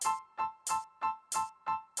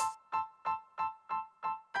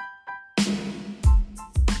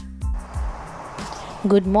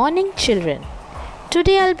Good morning, children.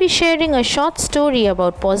 Today I'll be sharing a short story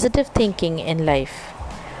about positive thinking in life.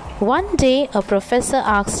 One day, a professor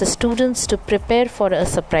asked the students to prepare for a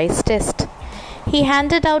surprise test. He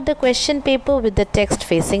handed out the question paper with the text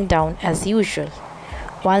facing down as usual.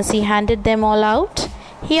 Once he handed them all out,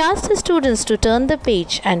 he asked the students to turn the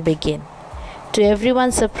page and begin. To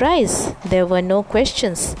everyone's surprise, there were no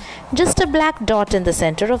questions, just a black dot in the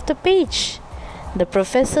center of the page. The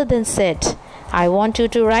professor then said, "I want you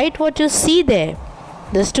to write what you see there."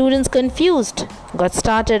 The students, confused, got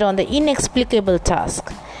started on the inexplicable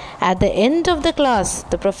task. At the end of the class,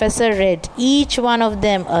 the professor read each one of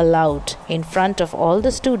them aloud in front of all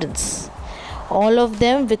the students. All of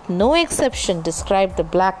them, with no exception, described the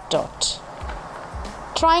black dot,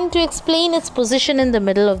 trying to explain its position in the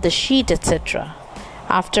middle of the sheet, etc.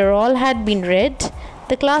 After all had been read,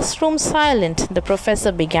 the classroom silent, the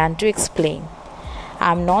professor began to explain.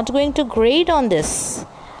 "I'm not going to grade on this.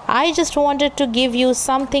 I just wanted to give you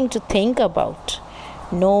something to think about."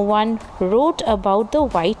 No one wrote about the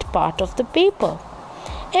white part of the paper.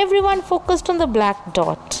 Everyone focused on the black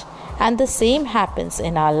dot, and the same happens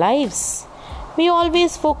in our lives. We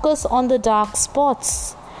always focus on the dark spots.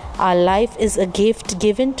 Our life is a gift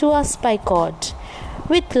given to us by God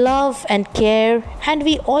with love and care,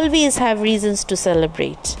 and we always have reasons to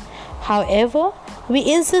celebrate. However, we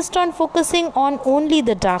insist on focusing on only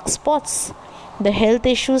the dark spots, the health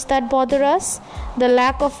issues that bother us, the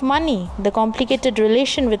lack of money, the complicated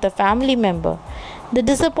relation with a family member, the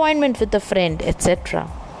disappointment with a friend, etc.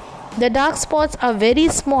 The dark spots are very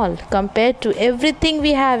small compared to everything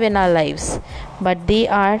we have in our lives, but they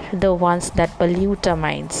are the ones that pollute our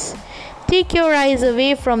minds. Take your eyes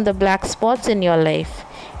away from the black spots in your life.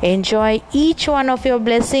 Enjoy each one of your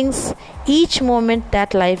blessings, each moment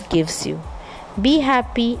that life gives you. Be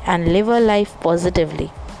happy and live a life positively.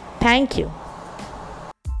 Thank you.